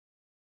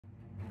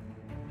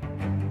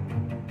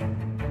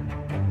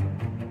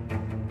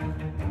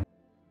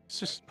It's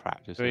just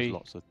practice. Three, There's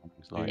lots of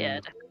things like. Yeah,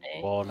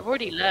 definitely. One. I've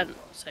already learned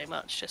so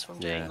much just from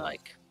doing Yeah.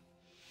 like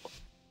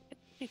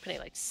opening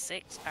like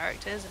 6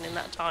 characters, and in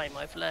that time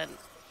I've learned.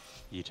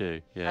 You do,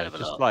 yeah. Hell of a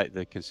Just lot. like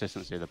the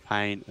consistency of the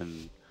paint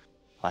and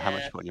like how much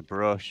Yeah. you got on your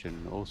brush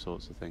and all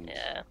sorts of things.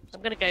 Yeah,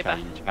 I'm gonna go back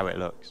Change and how it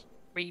looks.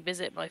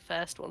 revisit my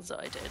first ones that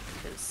I did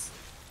because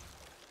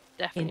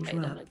definitely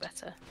made them look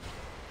better.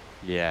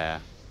 Yeah.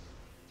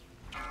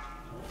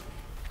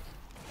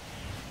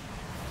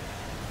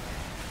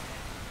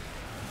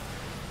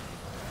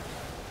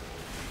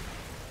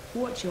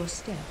 Watch your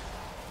step.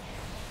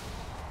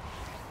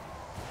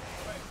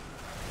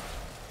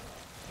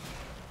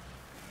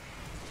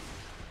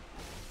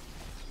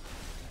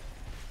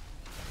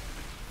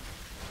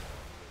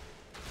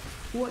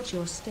 Watch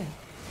your step.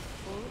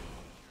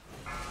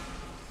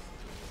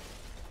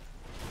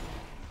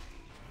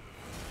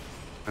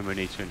 And we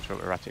need to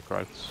interrupt erratic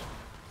growths.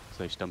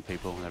 So they stun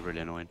people and they're really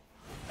annoying.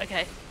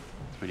 Okay.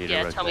 We need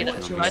Yeah, a tell me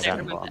rotation that. on I them don't down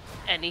the remember bottom.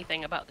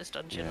 anything about this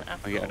dungeon Yeah.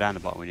 at When you all. get down the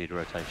bottom, we need a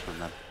rotation on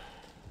them.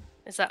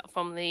 Is that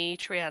from the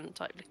Trian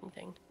type looking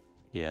thing?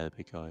 Yeah, the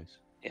big guys.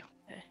 Yeah.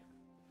 Okay.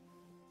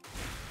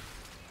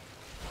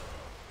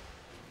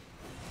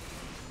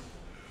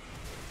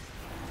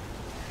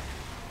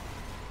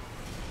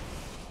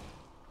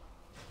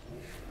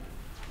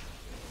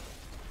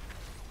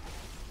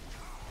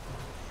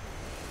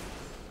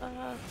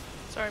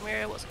 Sorry,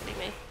 Miria, what's hitting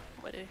me?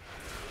 What do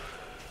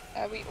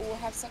I do? We all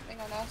have something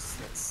on us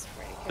that's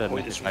really The cool.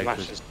 mystic Poisonous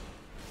vapors. flashes.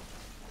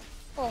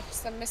 Oh,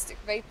 some mystic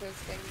vapors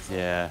things.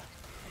 Yeah.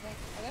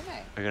 I don't know.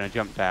 We're going to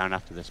jump down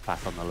after this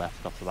path on the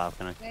left off the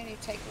balcony. They only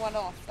take one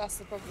off, that's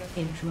the problem.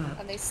 Interrupt.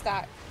 And they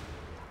stack.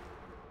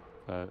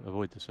 So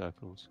avoid the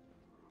circles.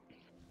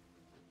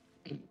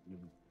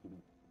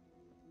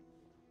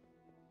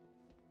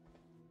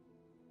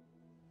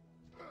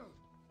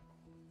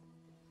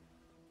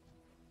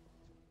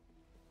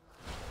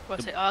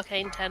 What's it?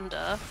 Arcane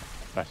Tender.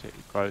 Erratic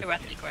growth.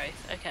 Erratic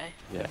Growth. Okay.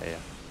 Yeah, yeah.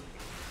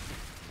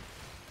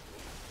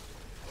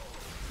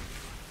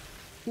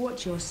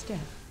 Watch your step.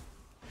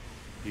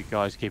 You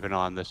guys keep an eye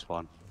on this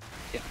one.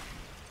 Yeah.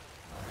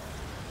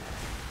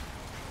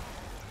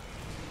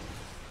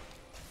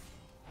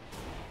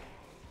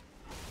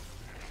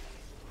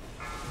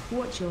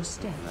 Watch your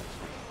step. And that's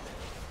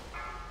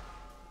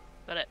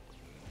Got it.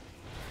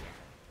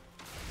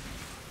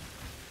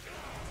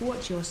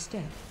 Watch your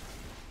step.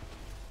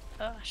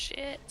 Oh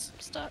shit, I'm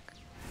stuck.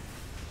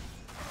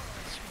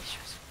 It's really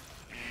stressful.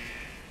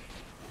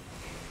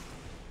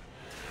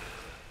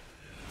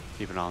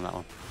 keep an eye on that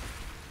one.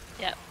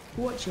 Yep.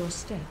 Watch your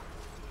step.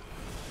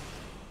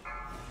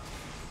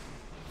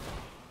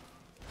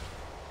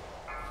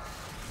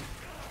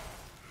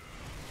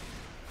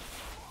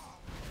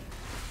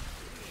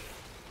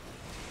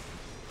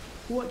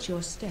 Watch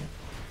your step.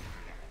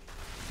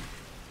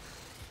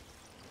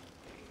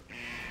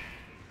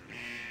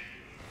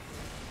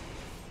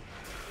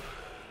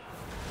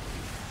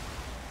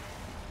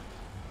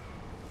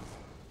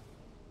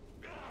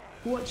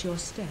 Watch your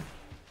step.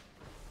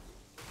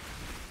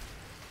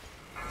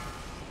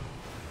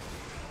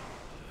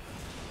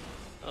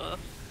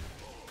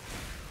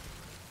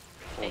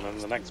 And then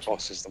the next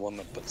boss is the one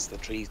that puts the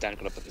trees down.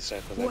 Gonna put the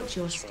circle there. Watch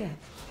your step.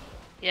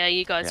 Yeah,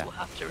 you guys Yeah. will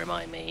have to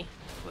remind me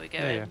before we go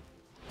Yeah, in. yeah.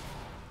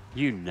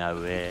 You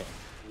know it.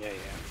 Yeah, yeah.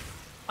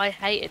 I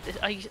hated this.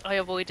 I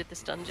avoided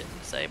this dungeon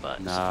so much.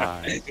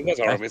 No. It was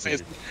alright.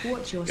 It's,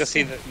 Watch your you'll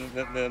see step.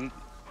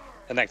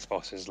 the next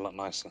boss is a lot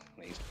nicer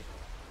than easily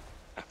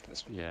after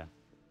this one. Yeah.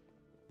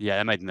 Yeah,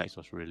 they made the next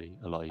boss really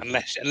a lot easier.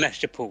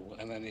 Unless you pull,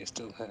 and then it's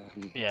still.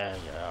 Yeah,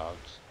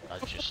 I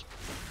just,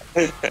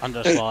 I'm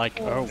just like,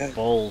 oh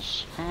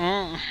balls.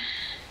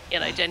 You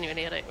know,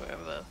 genuinely, I don't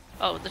remember.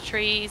 Oh, the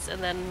trees,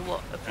 and then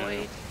what?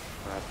 Avoid.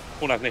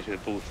 All I've literally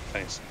pulled the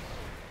face.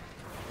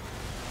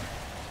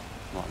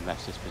 Not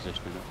unless this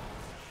positioning it.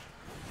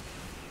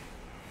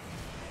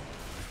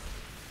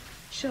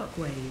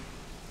 Shockwave.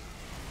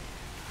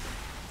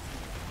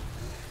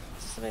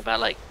 Something about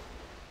like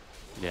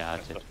Yeah, I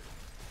did.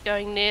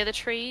 going near the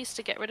trees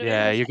to get rid of it.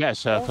 Yeah, you get a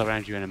circle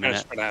around you in a I'll minute.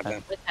 spread out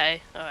then.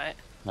 Okay, alright.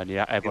 And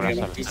yeah, everyone has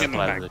to have a He's in circle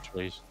the over bag. the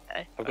trees.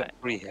 Okay. I've got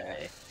right, 3 here.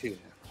 okay. 2 here.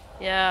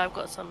 Yeah, I've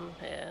got some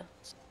here.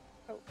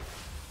 Oh.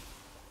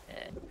 Yeah.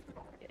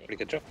 Okay. Pretty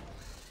good job.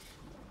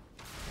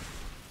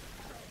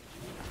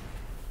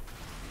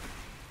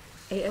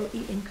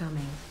 AOE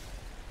incoming.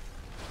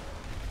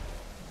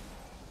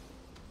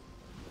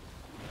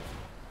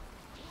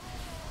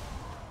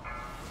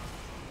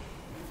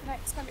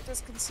 Next time it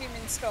does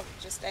consuming stock,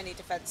 just any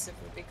defensive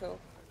would be cool.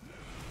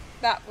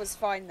 That was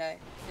fine though.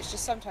 It's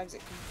just sometimes it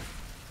can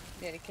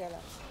nearly kill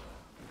us.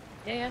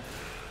 Yeah, yeah.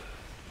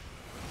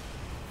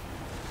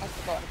 I've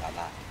forgotten about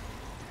that.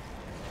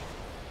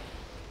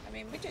 I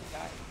mean, we didn't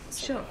die.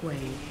 It's all right.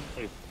 Shockwave.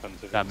 Pretty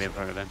defensive. Stand me in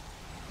front of them.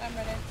 I'm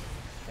running.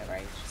 Don't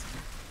worry. Just...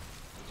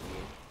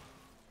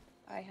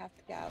 I have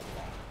to get out of the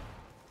way.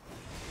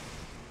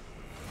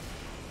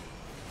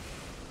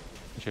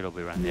 They should all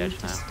be around the edge Move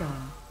to now.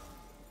 star.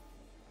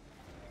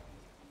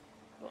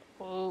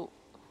 Oh,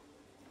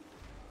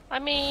 I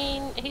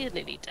mean, he's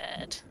nearly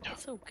dead.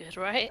 It's all good,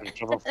 right? In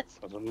trouble.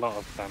 There's a lot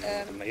of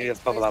damage. And he has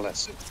Exposed bubble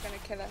Alice. It's gonna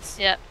kill us.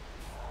 Yeah.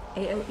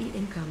 AoE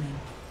incoming.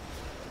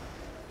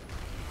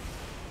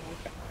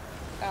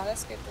 Oh,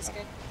 that's good. That's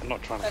good. I'm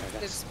not trying to That play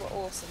this. just were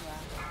awesome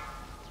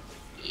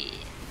there. Yeah.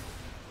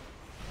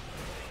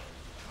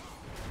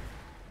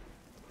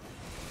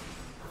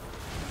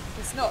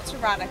 It's not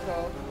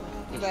tyrannical.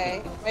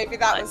 Maybe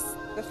that was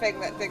the thing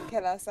that didn't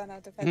kill us on our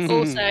defense.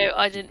 Also,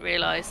 I didn't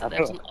realise that there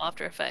was an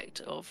after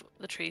effect of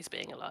the trees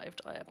being alive.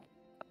 I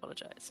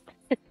apologise.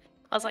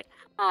 I was like,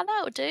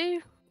 that'll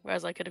do.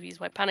 Whereas I could have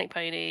used my panic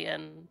pony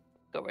and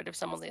got rid of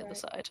some on the other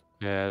side.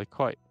 Yeah, they're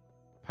quite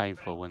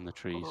painful when the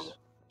trees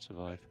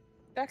survive.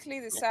 Luckily,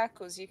 the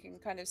circles you can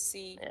kind of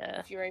see Yeah.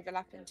 if you're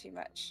overlapping too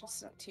much.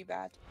 It's not too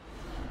bad.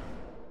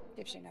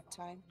 Gives you enough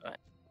time. Right.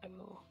 I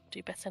will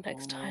do better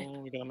next time. Oh,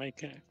 we're gonna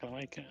make it. Gonna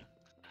make it.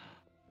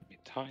 Be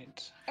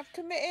tight. I've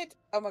committed.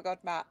 Oh my god,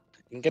 Matt.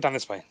 You can get down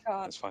this way.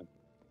 Can't. That's fine.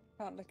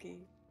 Can't look at you.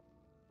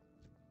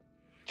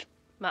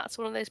 Matt's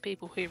one of those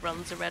people who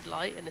runs a red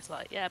light and is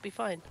like, yeah, be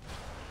fine.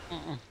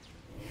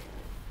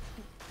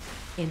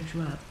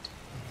 Interrupt.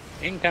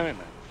 Incoming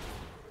then.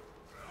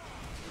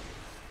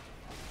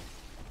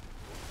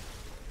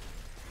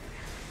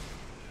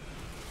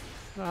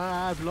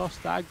 I've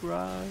lost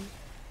aggro.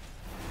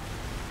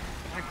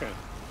 Aggro.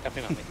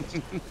 Definitely not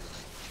making this.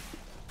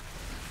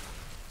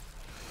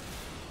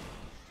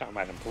 Can't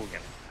imagine Paul getting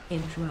it.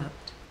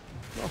 Interrupt.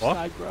 Lost What?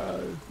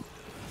 aggro.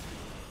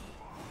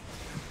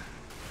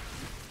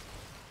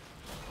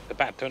 The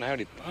bat don't know how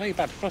oh, you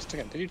bad frost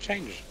again. Did you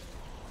change?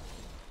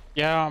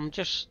 Yeah, I'm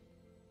just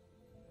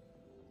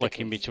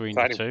flicking between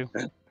the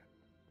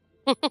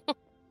two.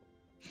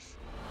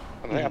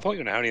 I thought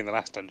you were only in the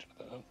last dungeon.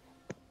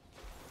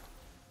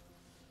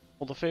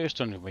 Well, the first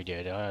dungeon we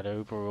did, I had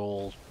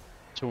overall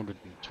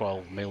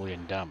 212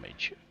 million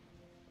damage.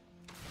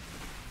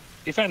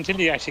 You found until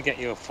you actually get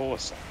your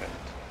force, I think.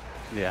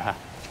 Yeah.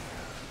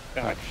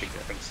 That makes a big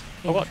difference.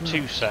 I've got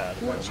two set at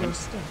the Watch your moment.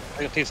 step.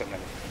 I got two set now.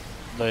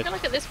 I The, feel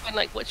like at this point,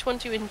 like, which one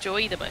do you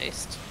enjoy the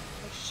most?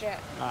 Oh shit.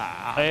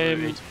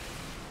 Rude.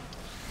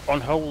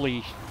 Unholy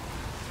You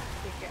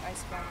get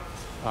ice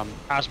bandits.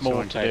 has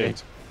more to do.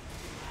 disorientated.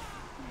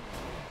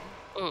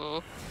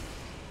 Mm.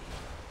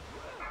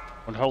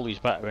 Unholy's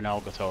better in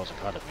Algathar's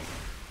Academy.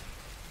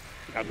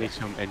 I need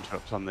some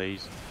interrupts on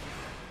these.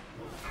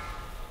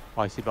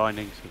 Icy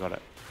bindings, you got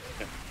it.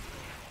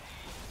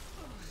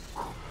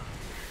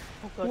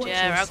 Oh god, Watch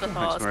yeah, your step.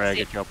 Thanks, Algathar. Maria,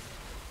 good job.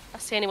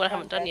 That's the only one I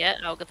haven't done yet,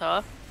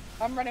 Algathar.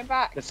 I'm running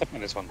back. Let's stop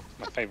on this one.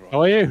 My favourite How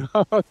one. are you?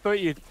 I thought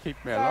you'd keep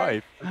me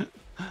Sorry. alive.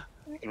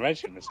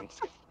 Reg in this one.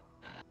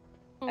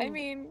 I Hmm.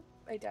 mean,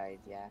 I died,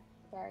 yeah.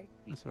 Sorry.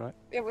 That's alright.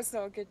 It was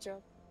not a good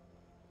job.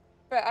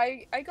 But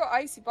I got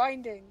icy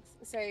bindings,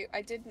 so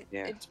I didn't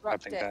Yeah, I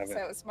interrupt think it, I have so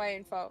it. it was my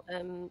own fault.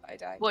 I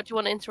died. What do you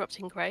want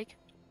interrupting, Craig?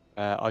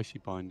 Icy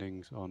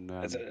bindings on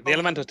The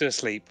elementals do a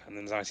sleep, and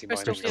then there's icy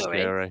Crystal bindings.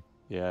 Fury. Fury.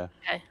 Yeah.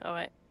 Okay,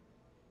 alright.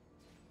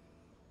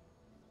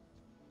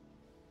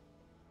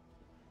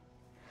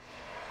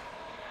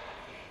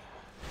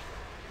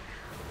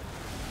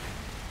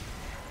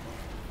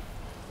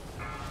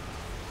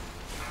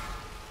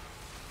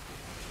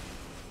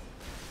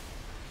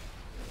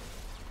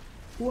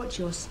 Watch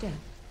your step.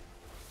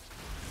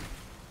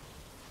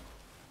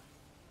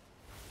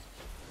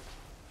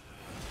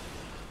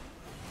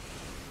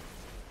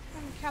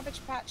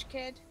 Cabbage Patch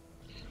Kid.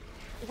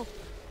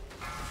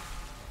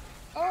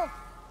 Oh,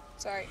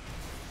 sorry.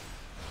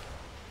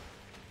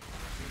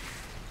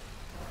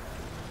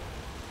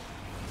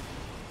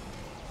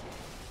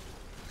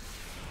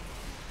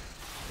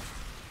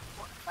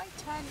 What have I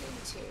turned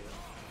into?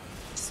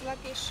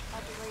 Sluggish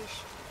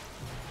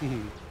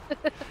adoration.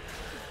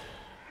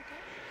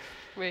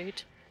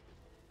 Rude.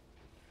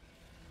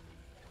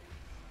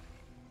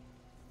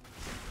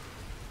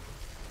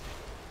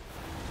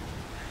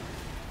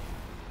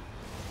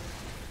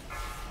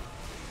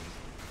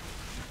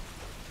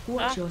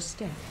 Watch your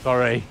step.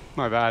 Sorry,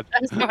 my bad.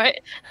 That's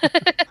alright.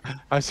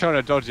 I was trying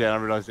to dodge it and I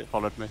realised it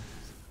followed me.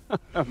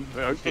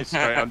 Okay,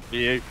 straight onto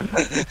you.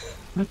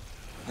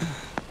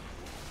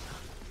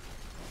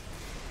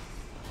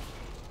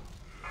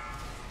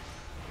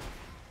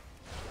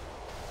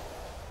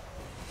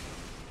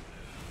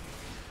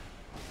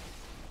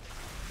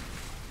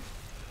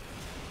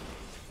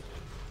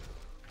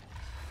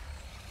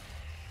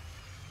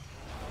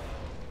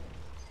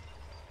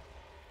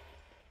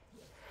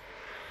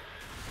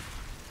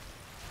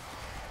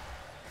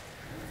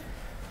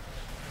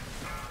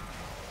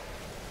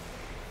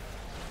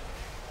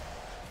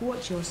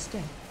 Watch your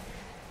step.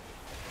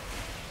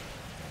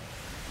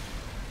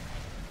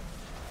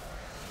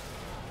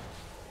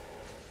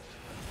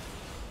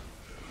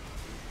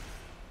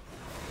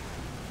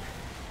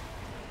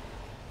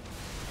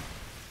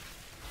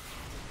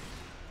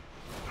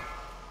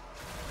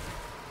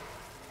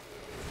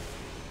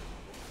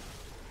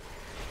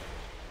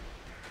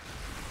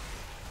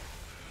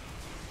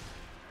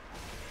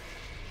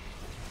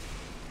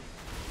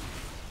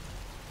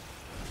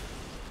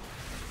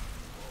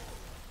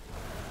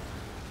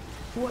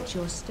 Watch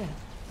your step.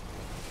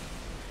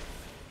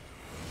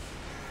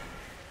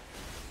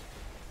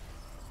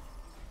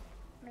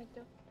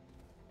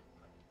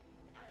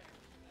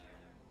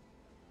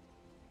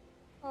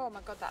 Oh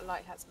my god, that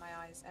light hurts my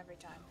eyes every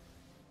time.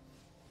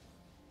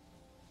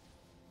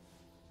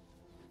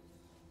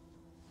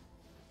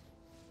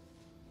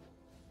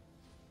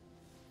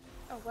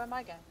 Oh, where am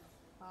I going?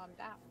 Oh, I'm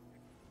down.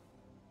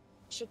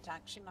 Should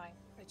tank, shouldn't I?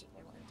 I don't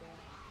know what I'm doing.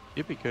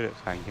 You'd be good at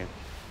tanking.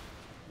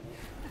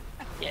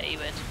 Yeah, you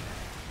would.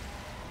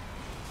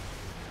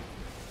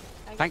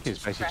 I get Tanking too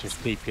is basically just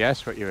stressed.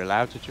 DPS, but you're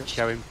allowed to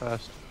go in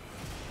first.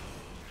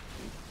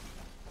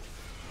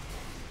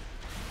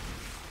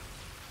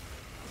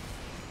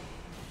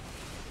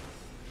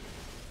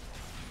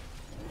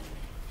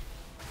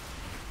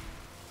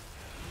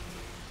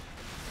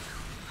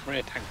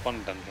 Warrior tank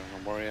one dungeon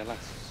and warrior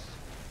less.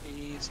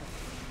 Easy.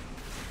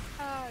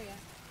 Oh yeah.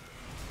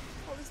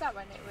 What was that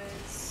one? It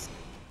was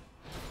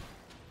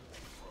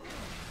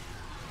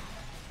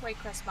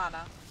Waycrest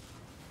Manor.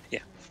 Yeah.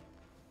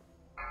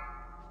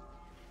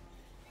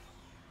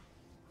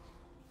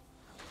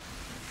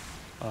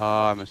 Oh,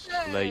 I'm No!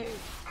 asleep.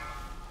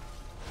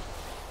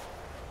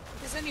 If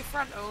there's any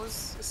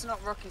frontals, it's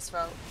not Rocky's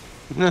fault.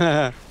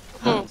 There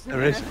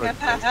is.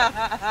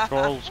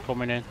 Trolls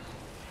coming in.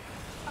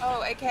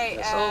 Oh,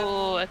 okay.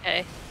 Oh,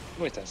 okay.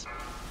 Always does.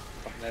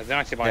 But the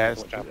IT Yeah,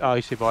 binders, it's, watch out. oh,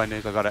 you see by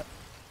news, I got it.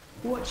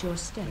 Watch your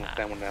step.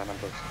 Down one down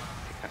numbers.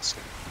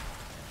 Capacity.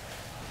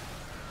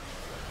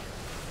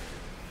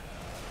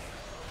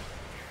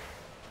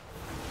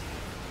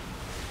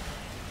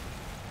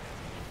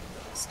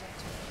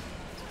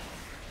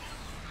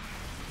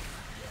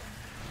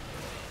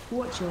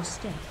 Watch your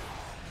step.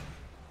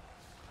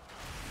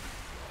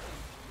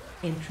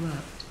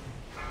 Interrupt.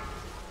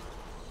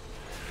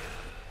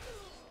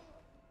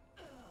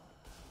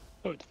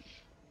 Good.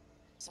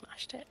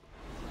 Smashed it.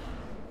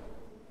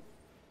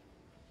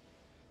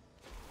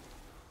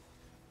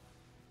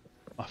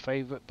 My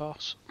favourite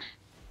boss.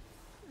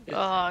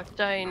 Oh,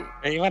 don't.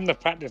 Yeah, you had enough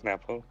practice now,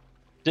 Paul.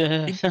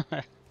 That's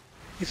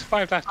You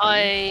survived last time.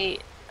 I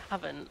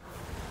haven't.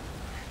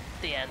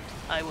 The end.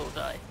 I will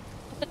die.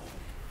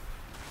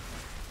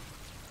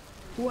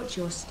 Watch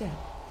your step.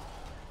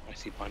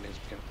 IT binders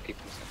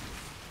people say.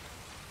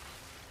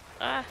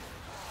 Ah.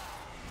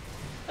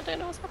 I don't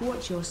know what's happening.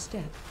 Watch your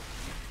step.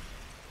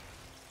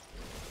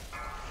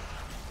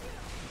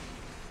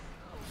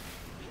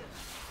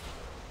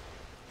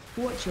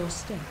 Watch your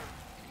step.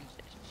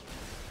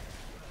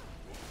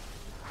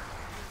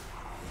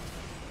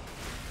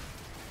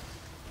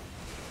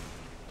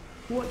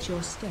 Watch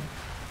your step.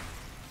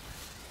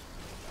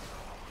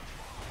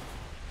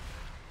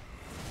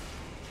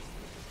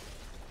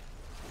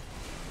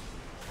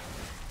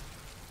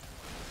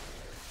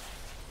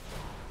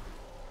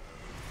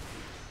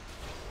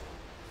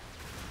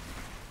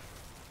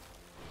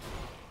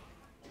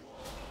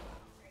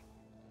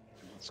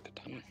 That's good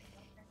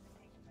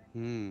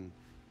timing.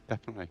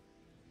 Definitely.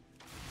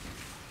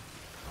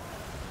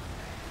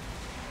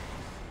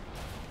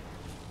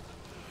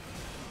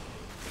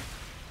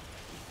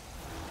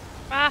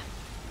 Ah.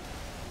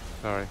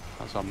 Sorry,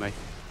 that's on me.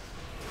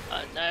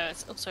 No,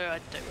 it's also I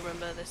don't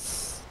remember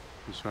this.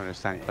 I'm just trying to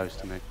stand close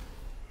to me.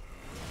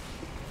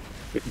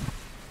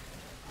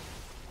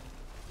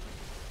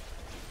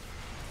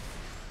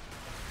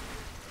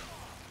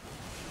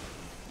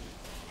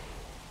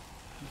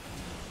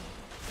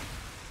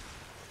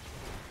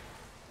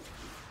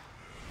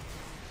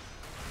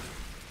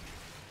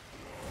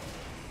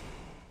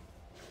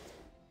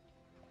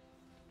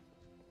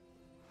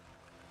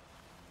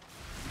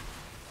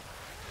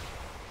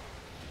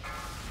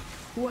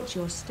 Watch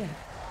your step.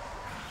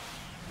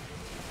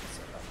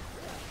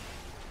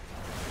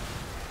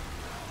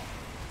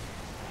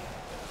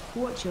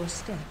 Watch your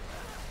step.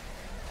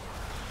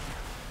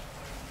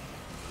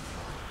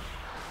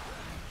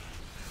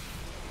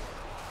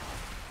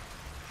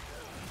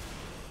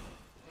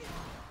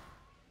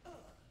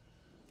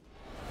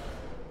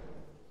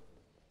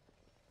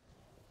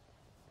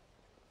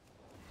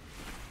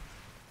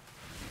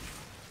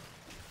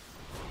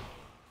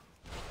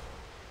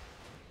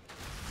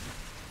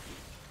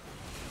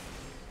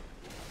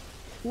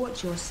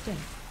 Watch your step.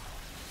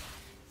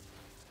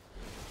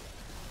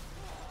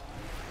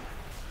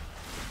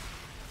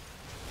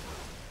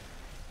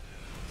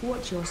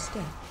 Watch your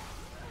step.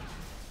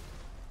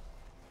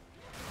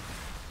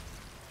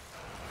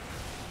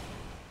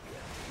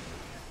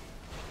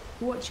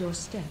 Watch your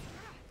step.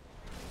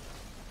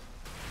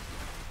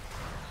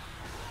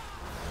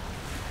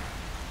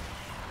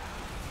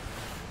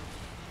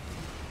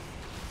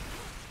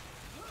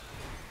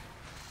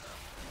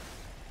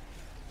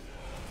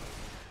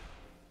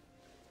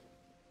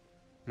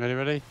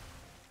 Ready?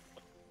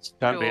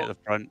 Don't be at Sure. the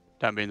front.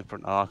 Don't be in the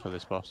front arc of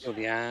this boss. Kill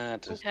the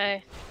ad.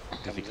 Okay.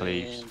 If he comes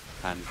cleaves in.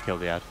 and kill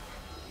the ad.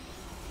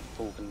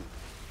 Paul can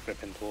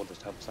grip in toward us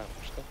to help us out.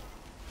 Which stuff.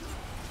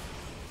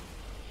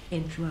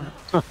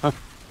 Interrupt.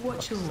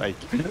 Watch your Sake.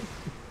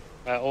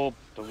 Orb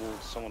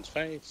towards someone's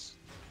face.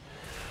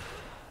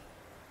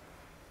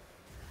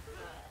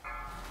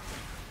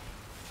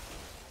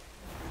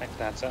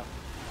 That's up.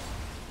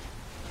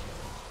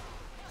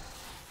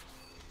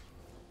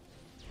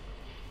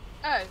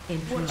 Oh,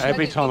 Interrupt.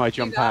 Every didn't time mean I to do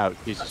jump that. out,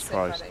 Jesus That's so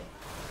Christ. funny.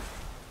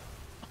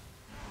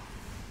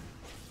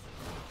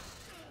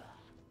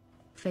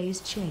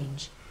 Phase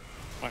change.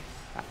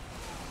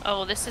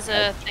 Oh, this is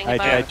a thing Edge,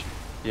 about. edge.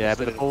 Yeah, but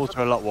the Instead of- balls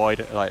are a lot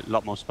wider, like a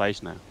lot more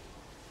space now.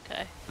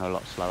 Okay. And a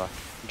lot slower.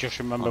 Just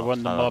remember not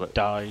when the slower, mob but-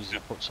 dies,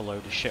 it puts a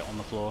load of shit on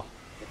the floor.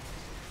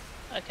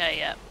 Okay.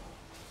 Yeah.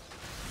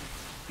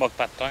 Mod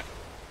pad type.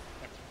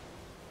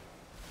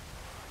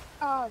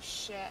 Oh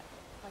shit.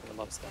 I got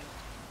Mod. mistake.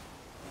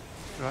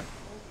 Right.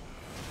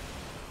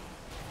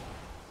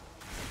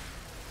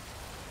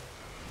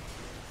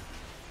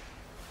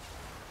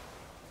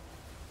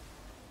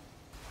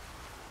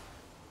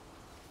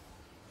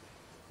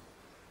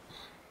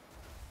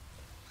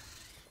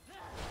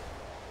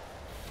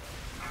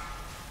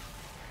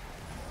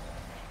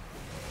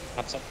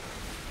 That's up.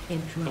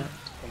 Interrupt.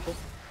 Simple.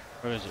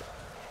 Where is it?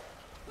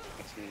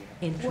 That's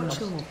the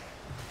Interrupt.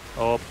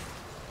 Orb.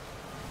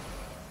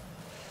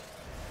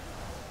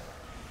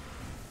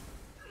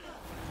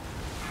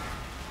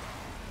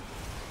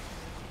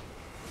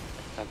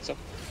 that's up.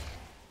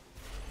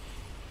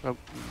 Oh.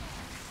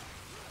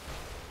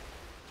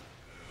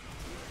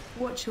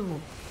 Watch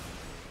all.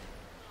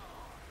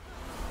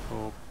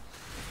 Orb.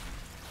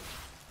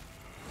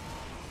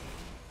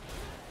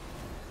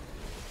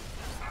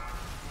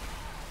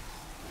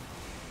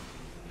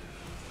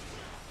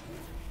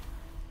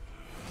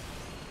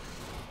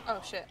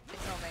 Oh shit,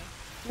 ignore me.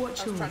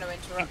 Watch I was all. trying to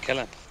interrupt. Kill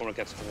it before it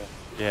gets to the.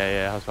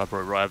 Yeah, that's why I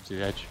brought it right up to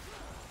the edge.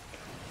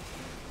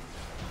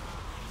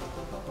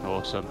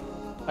 Awesome.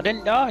 I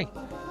didn't die!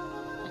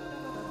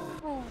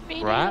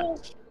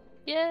 Rat?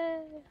 Yeah.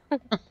 Do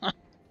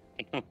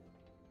you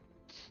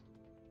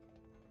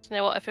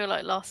know what? I feel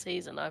like last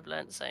season I've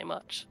learnt so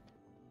much.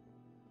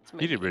 To You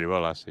make did me really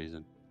well last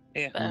season.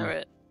 Yeah. better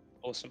at.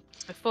 Awesome.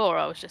 Before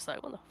I was just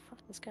like, what the fuck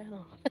is going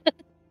on?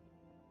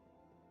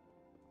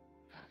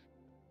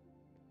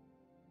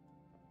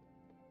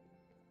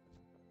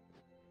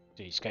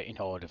 It's getting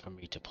harder for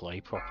me to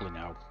play properly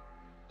now.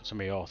 Some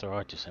of the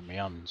arthritis in my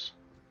hands.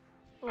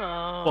 Oh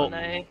Well,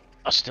 no.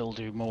 I still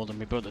do more than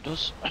my brother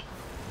does.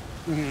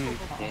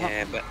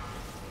 Yeah, but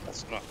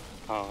that's not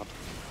hard.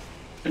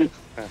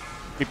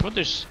 My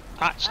brother's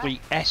actually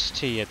S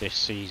tier this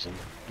season,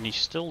 and he's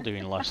still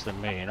doing less than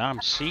me, and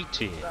I'm C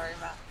tier. Sorry,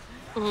 Matt.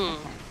 Hmm.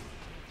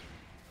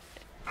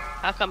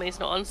 How come he's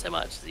not on so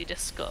much? Has he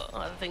just got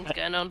other things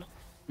going on?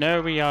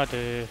 No, we had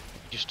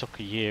just took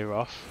a year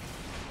off.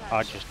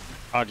 I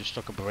just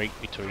took a break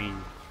between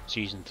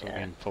season 3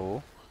 and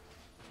 4.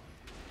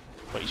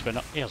 But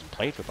he hasn't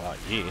played for about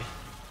a year.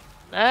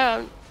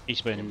 No.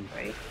 He's been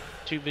Great.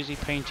 too busy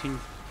painting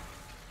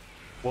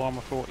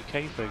Warhammer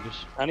 40k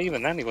figures. And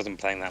even then, he wasn't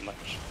playing that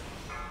much.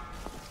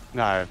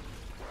 No, I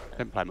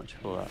didn't play much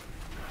before that.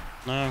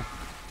 No.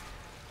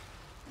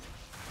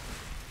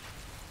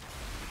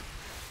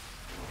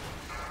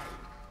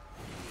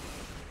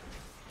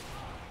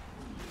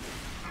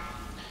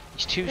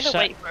 He's too I'm gonna set.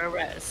 wait for a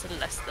res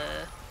unless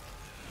the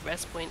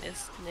res point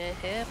is near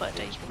here, but I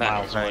don't think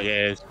miles it is. away.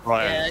 Yeah, it's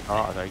right Yeah, at the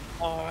start, I think.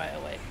 Oh, right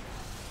away.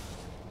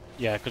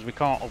 Yeah, because we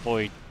can't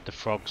avoid the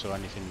frogs or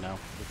anything now.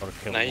 We've got to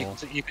kill No, them you all.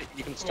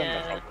 you can stun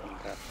Yeah. the frog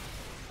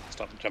and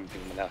stop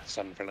jumping when they're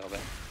stunned for a little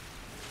bit.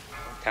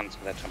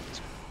 Cancel their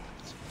jumps.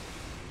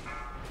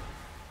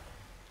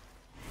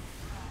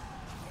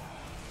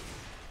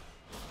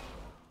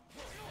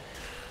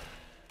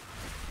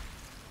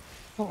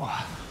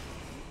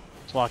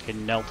 It's like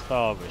in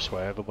Neltharis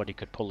where everybody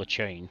could pull a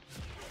chain.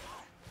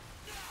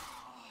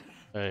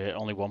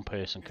 Only one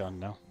person can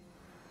now.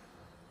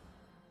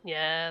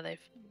 Yeah, they've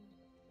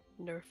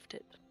nerfed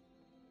it.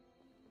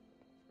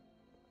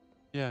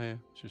 Yeah,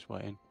 just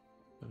waiting.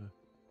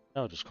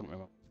 No, I just couldn't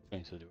remember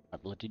going to the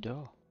right bloody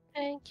door.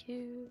 Thank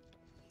you.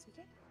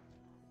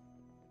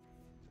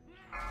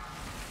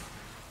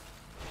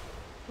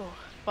 Oh,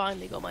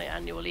 finally got my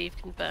annual leave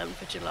confirmed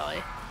for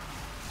July.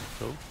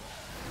 Cool.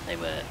 They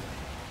were.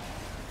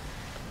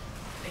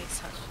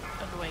 It's such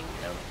annoying.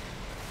 They were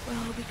like,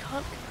 well, we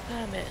can't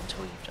confirm it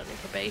until you've done your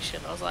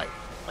probation. I was like,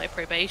 my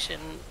probation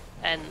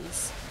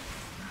ends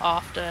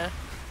after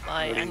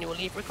my Really? annual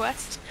leave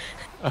request.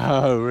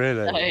 Oh,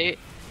 really? So,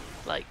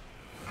 like,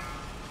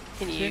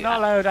 can So you? you're not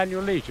allowed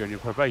annual leave during your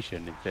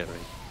probation, in theory.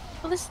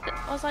 Well, this.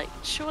 I was like,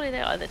 surely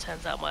they are. And it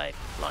turns out my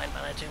line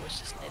manager was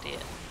just an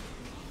idiot.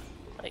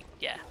 Like,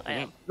 yeah, I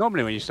am.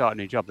 Normally, when you start a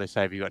new job, they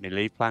say, "Have you got any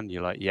leave planned?"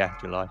 You're like, "Yeah,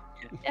 July."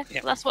 Yeah, Yeah.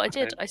 well, that's what I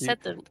did. I You- said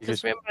them You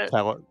because just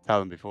remember, tell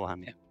them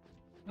beforehand. Yeah.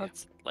 I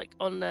was, like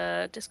on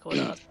Discord,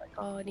 I was like,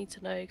 "Oh, I need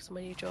to know because I'm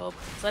my new job."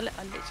 So I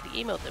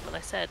literally emailed them and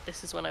I said,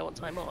 "This is when I want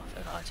time off."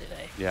 And I don't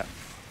know. Yeah.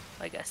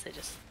 I guess they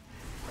just.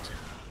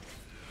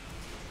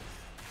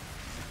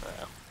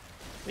 Well,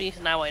 at least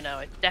now I know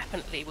I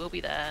definitely will be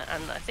there,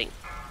 and I think,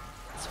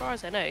 as far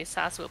as I know,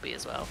 Saz will be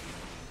as well.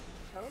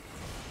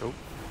 Cool.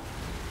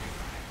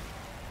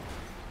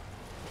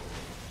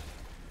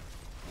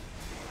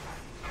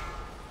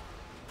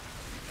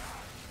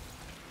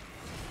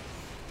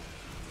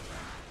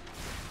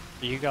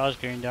 Are you guys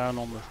going down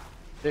on the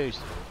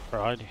Thursday,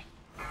 Friday?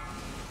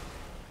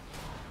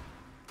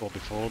 Or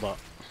before that?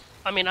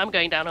 I mean, I'm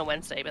going down on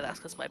Wednesday, but that's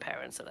because my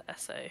parents are there.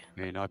 So I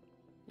mean,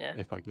 yeah.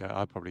 if I go,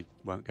 I probably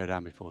won't go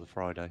down before the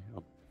Friday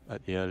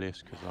at the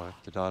earliest because I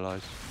have to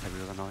dialyse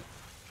every other night.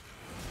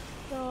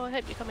 Oh, I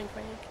hope you're coming,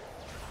 Frank.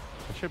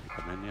 I should be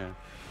coming, yeah.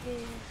 Yeah.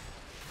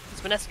 Is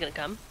Vanessa gonna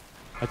come?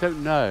 I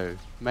don't know.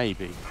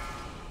 Maybe.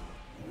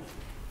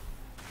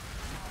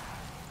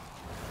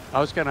 I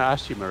was going to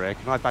ask you, Maria,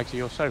 can I bag to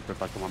your sofa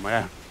if I come on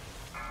my own?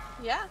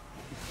 Yeah.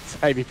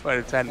 Save me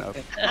putting a tent up.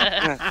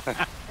 Yeah, no, that's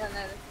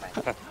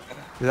fine.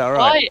 Is that all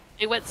right?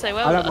 It went so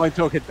well. I don't mind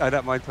talking. I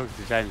don't mind talking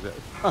to James at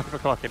 5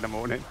 o'clock in the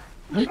morning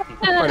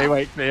when he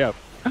wakes me up.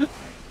 I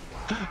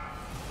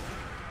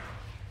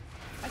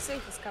see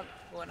if it's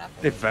comfortable enough.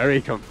 It's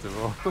very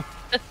comfortable.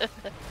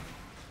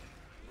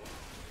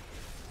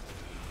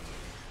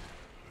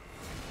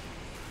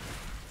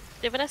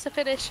 Did Vanessa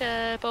finish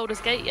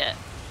Baldur's Gate yet?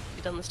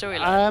 You done the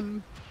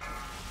storyline?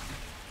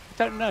 I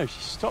don't know. She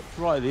stopped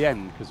right at the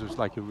end because it was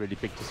like a really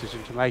big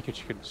decision to make, and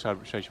she couldn't decide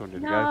which way she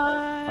wanted to go.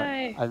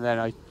 And then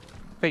I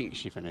think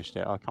she finished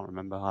it. I can't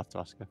remember. I will have to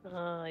ask her.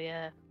 Oh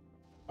yeah.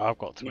 I've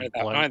got 3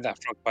 I had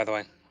that frog, by the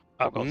way.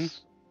 I've got Hmm?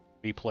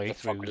 3 The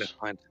frog we playthroughs left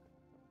behind.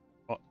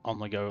 on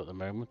the go at the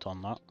moment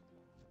on that.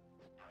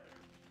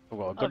 I've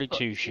got a I've Goody got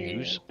 2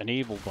 Shoes, an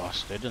Evil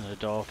Bastard, and a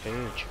Dark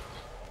Age.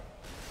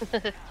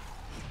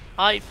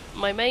 I've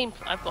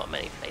got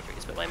many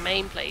playthroughs, but my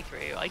main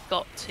playthrough I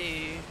got to,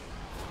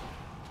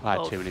 I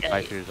had too many Baldur's Gate.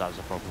 playthroughs. That was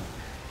a problem.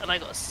 and I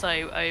got so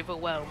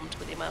overwhelmed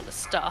with the amount of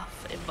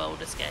stuff in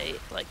Baldur's Gate,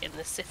 like in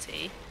the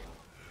city.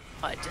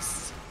 I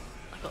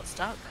got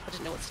stuck. I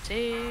didn't know what to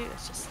do.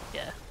 It's just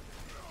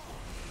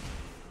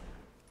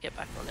get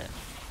back on it.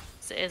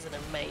 So it is an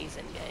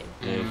amazing game.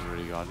 It is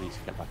really good. I need to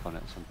get back on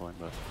it at some point,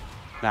 but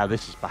now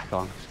this is back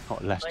on. It's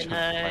got less I chance know.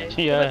 of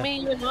playing. Yeah.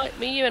 But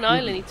me, you and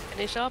Isla need to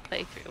finish our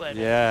playthrough. won't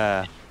we?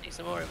 Yeah. Do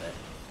some more of it.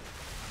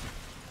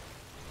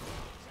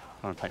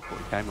 Trying to paint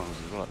 40k models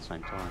as well at the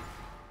same time.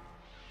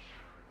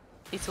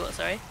 You saw what?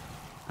 Sorry.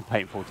 And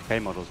paint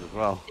 40k models as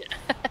well.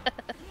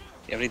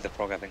 Yeah, we need the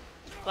frog, I think.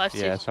 Live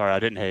Yeah, sorry, I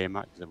didn't hear you,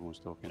 Matt, because everyone was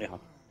talking. Yeah.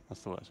 I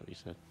thought that's what you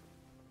said.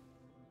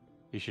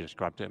 You should have just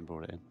grabbed it and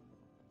brought it in.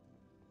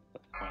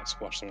 Might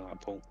squash something like a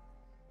pool.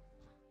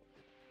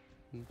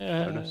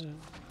 Bonus.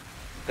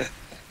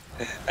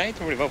 I ain't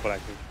done really well for that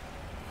actually.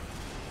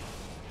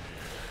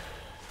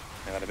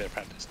 I've had a bit of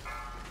practice.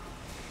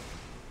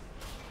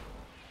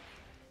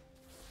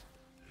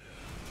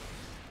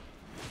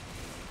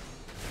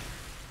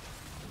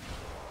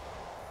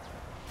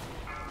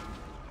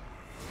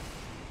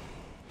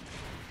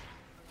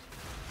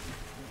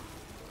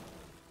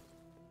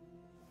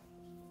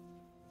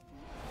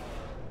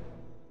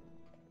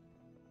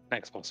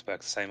 Next boss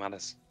works the same,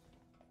 Alice.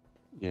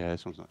 Yeah,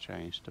 this one's not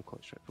changed. Still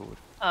quite straightforward.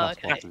 Oh, Last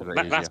okay. boss was a bit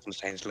Last easier. one's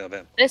changed a little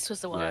bit. This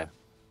was the one Yeah.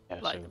 Yeah, I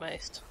liked so, the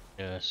most.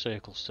 yeah,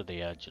 circles to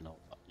the edge and all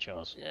that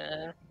jazz.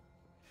 Yeah.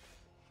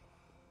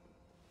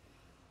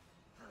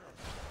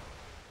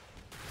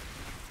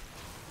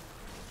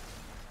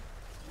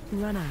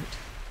 Run out.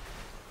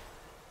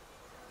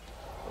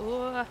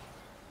 Ooh.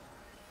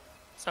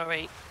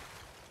 Sorry.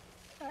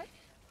 Alright.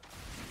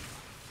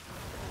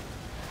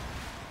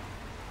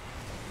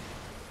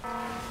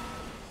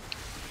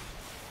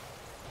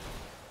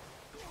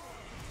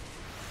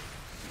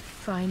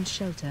 Find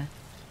shelter.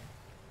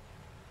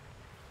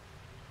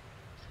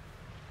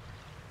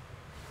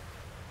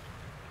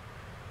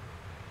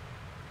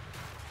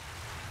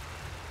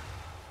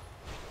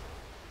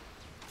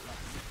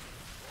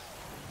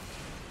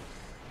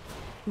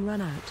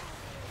 Run out.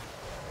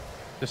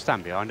 Just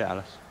stand behind it,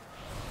 Alice.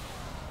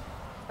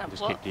 That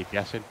Just what? keep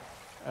DPSing.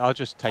 I'll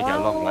just take it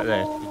along like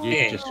this. And you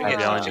Yeah, can just stay yeah,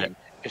 behind yeah. it.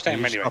 Just stay in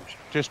You melee drop- range.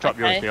 Just drop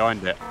yours Okay.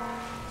 behind it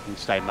and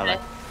stay melee.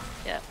 Okay.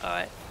 Yeah,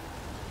 alright.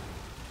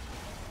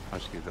 I'll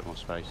just give it a bit more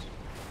space.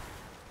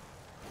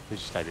 You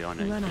just stay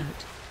behind it. Run and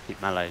out.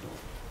 keep melee.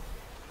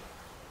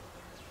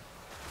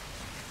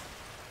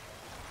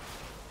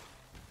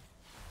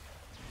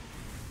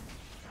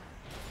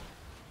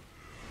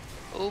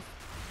 Ooh.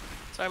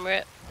 Sorry,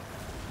 Maria.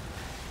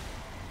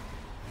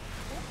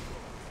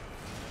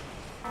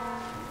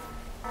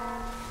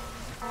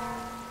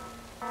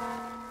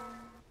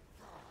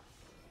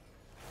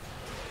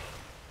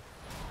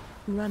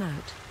 Run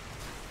out.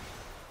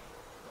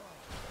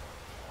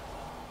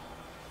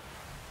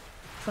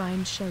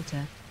 Find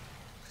shelter.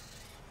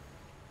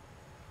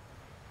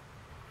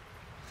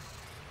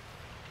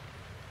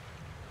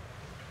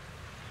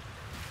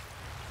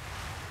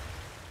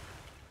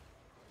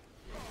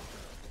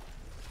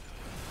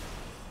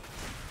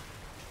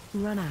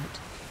 Run out.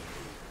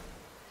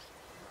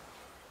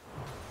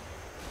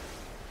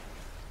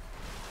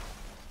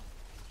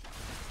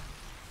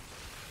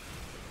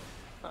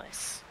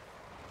 Nice.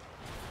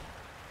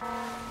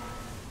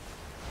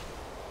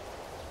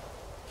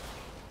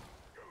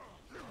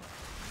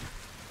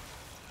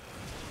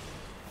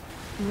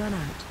 Run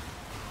out.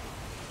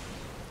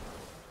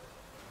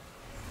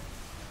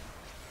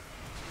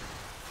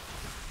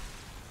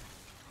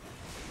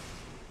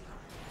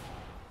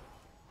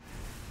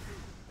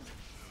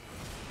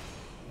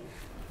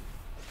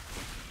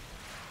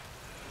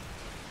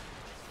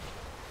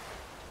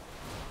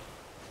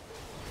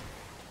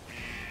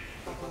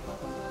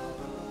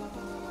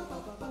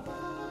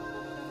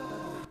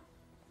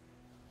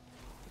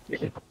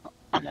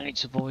 And then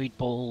it's avoid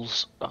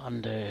balls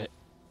and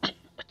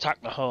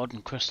attack the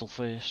hardened crystal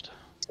first.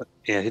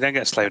 Yeah, you don't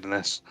get slowed in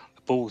this.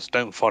 The balls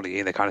don't follow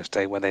you; they kind of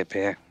stay where they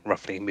appear,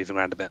 roughly moving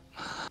around a bit.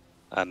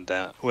 And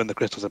when the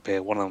crystals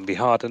appear, one of them will be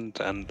hardened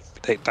and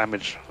take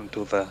damage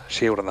until the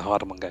shield on the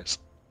hardened one goes.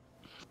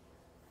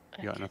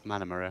 You got enough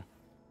mana, Maria?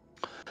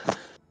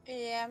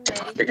 Yeah,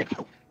 I'm ready.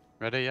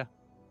 Ready? Yeah.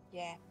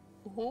 Yeah.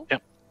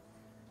 Yep.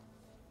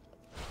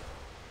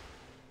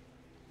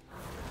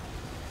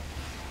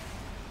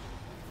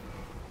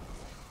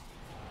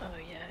 Oh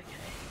yeah, okay.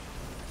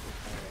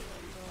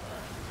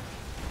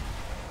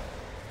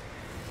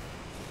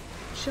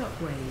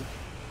 Shockwave.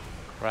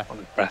 Breath. On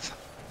his breath.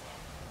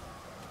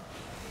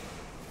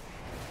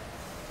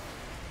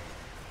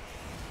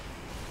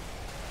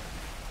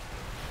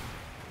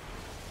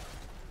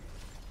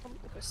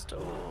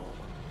 Crystal.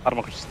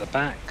 Hardened crystals at the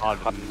back.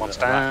 Hardened one's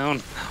at the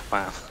down.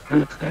 Wow.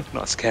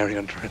 Not scary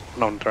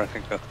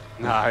non-directing.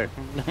 No.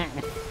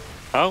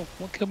 Oh,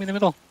 what killed me in the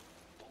middle?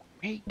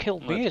 He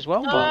killed me as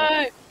well, though.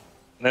 No!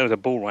 There was a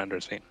ball right under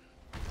his feet.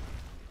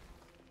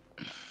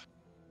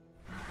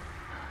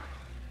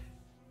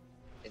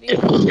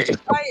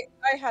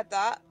 I had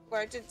that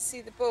where I didn't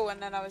see the ball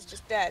and then I was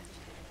just dead.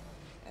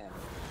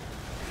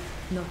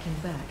 Knocking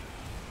back.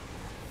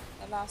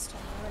 The last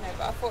time I went over,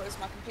 but I thought it was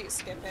my computer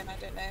skipping. I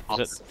don't know. If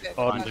Is it's it a bit of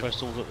hardened a bug.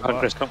 crystals at the Hardened back?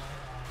 crystal.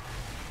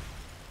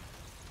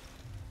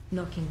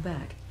 Knocking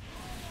back.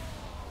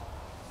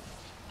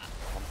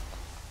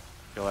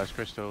 Kill those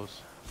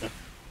crystals.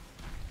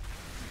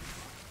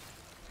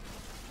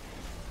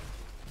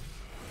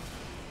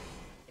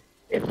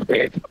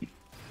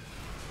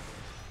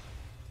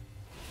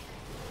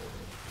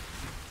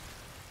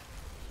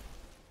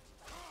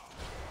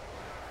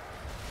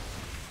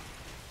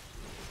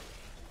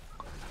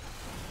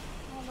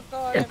 Oh my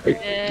god,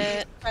 everyone.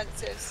 Yeah.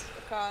 Defensives.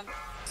 I can't.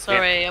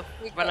 Sorry, I've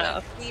We run got out a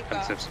of. Diva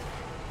Defensives.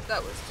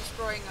 that was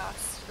destroying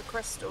us. The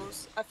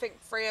crystals. I think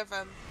 3 of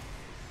them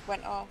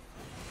went off.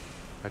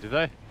 Oh, did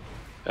they?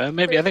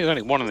 Maybe, I think there's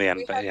only one in the end,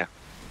 We but had- yeah.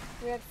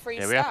 We had 3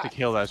 Yeah, we have to stacks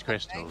kill or those something.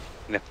 crystals.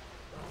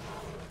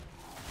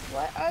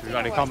 What? I don't got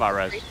any know why combat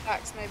it's res? 3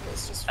 stacks. Maybe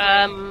it's just 3.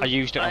 I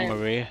used it on I-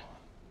 Maria.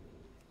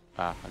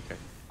 Ah, okay.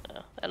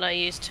 And I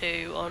used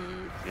 2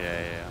 on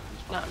Yeah.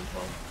 Latin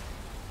Ball.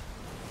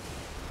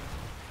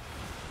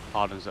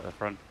 Harden's at the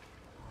front.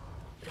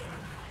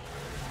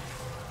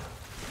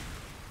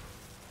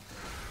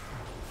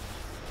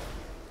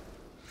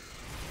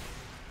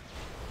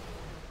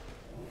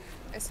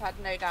 It's had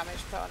no damage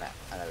put on it.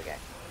 Oh, there we go.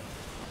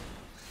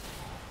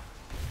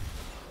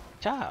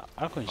 Yeah,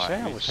 I couldn't Right, say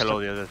we I need was to kill all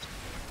stuck. the others.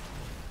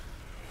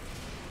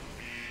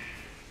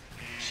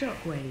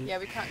 Shockwave. Yeah,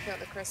 we can't kill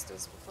the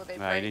crystals before they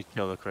No, you break. need to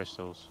kill the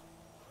crystals.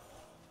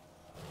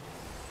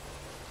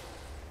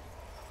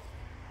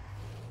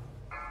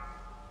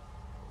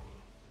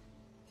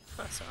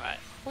 That's alright.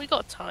 We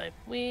got time.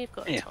 We've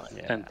got Yeah, time.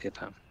 Yeah. plenty of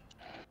time.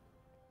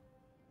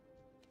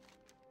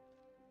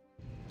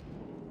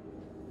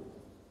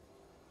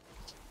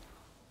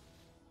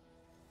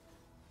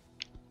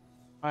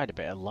 I had a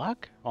bit of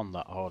lag on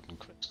that hardened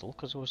crystal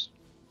because I was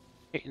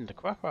hitting the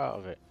crap out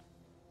of it.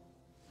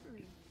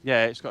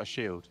 Yeah, it's got a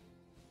shield.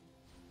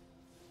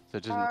 So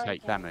it doesn't Oh,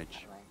 take okay,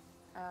 damage that way.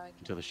 Oh, okay.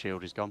 until the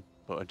shield is gone.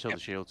 But until Yep.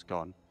 the shield's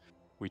gone,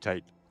 we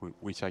take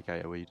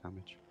AoE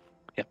damage.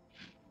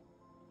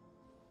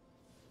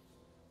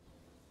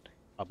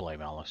 I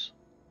blame Alice.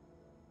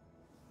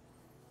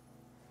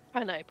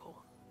 I know, Paul.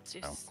 It's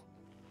just.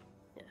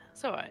 Yeah,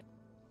 it's alright.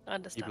 I You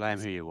understand. blame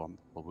who you want,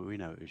 but we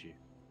know it was you.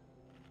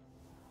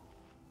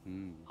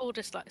 Paul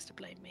just likes to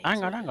blame me. Hang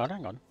it's on. all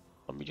good.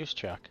 Let me just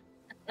check.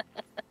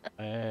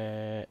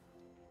 I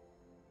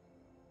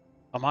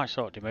might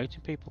start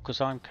demoting people because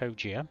I'm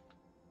co-GM.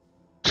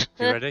 You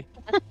ready?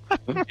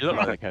 You look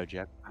like a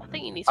co-GM. I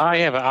think you need to. Oh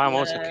yeah, but I'm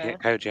also uh,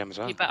 co-GM as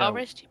well. You better No.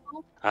 rest you,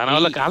 Paul. And oh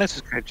look, Alice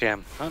is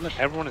co-GM. Oh look,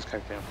 everyone is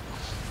co-GM.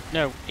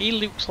 No, he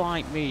looks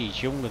like me.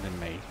 He's younger than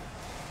me.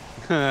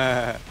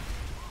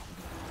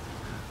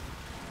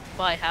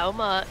 By how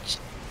much?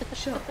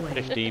 Shockwave.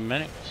 15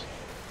 minutes.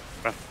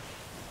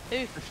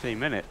 Who? 15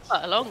 minutes.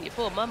 Quite along, your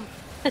poor mum.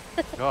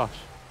 Gosh.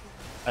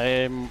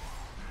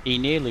 He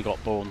nearly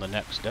got born the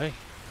next day.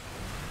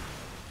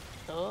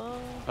 Oh.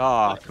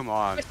 Oh, come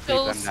on. Keep them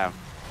Crystals. down.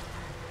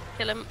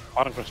 Kill him.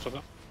 Hardened crystal.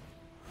 There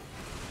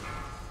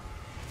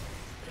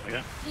we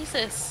go.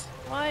 Jesus.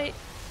 Why?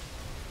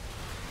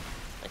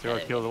 Do you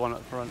want to kill the one at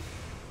the front?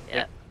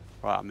 Yeah.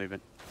 Right, I'm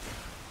moving.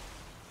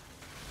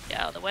 Get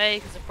out of the way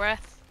because of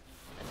breath.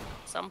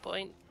 At some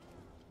point.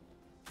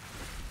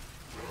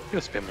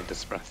 You'll spin with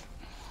this breath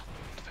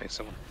to face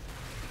someone.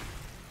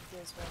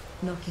 Here's where-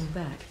 Knocking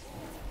back.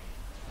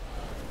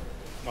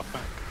 Knock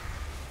back.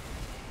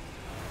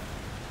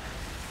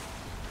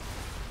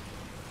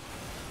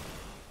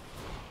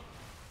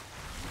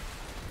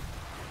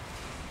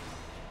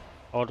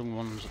 Hardened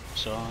ones at the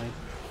side.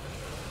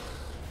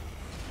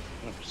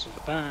 Hardened crystals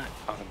at the back.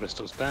 Hardened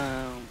crystals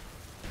down.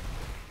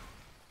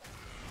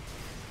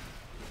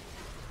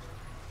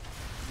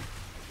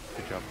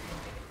 Good job.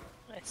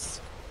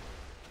 Nice.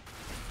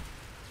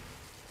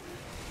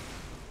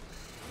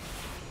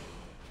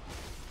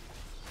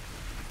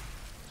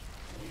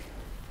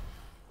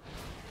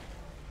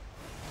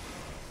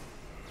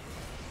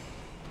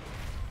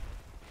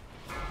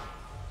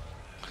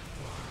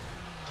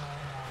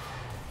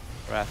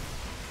 breath.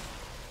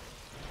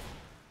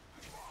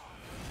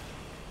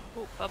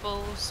 Oh,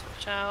 bubbles,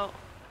 watch out.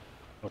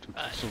 Got some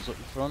Right. pistols up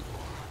in front.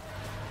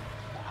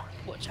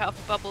 Watch out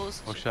for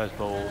bubbles. Watch those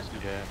balls,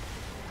 yeah.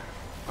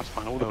 That's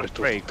fine. All the Oh, crystals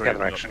pretty together,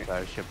 grouped up, actually. so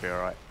it should be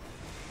alright.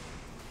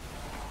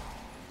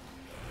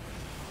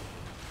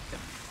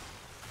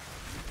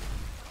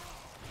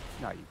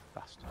 No, you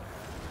bastard.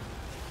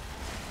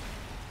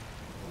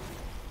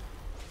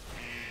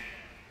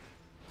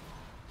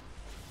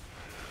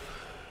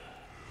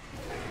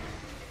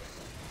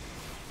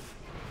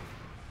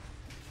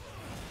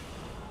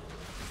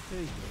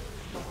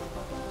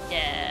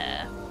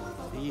 Yeah.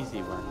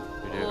 Easy one.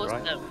 We do it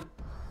Awesome. right.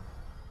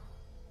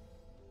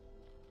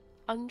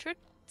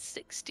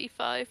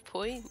 165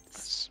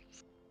 points.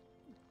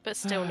 But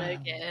still no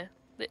gear.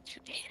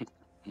 Literally.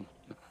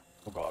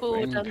 I've got a 4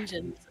 ring.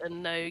 dungeons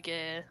and no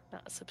gear.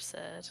 That's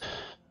absurd.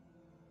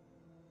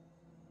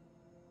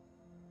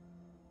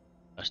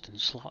 Western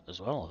slot as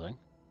well, I think.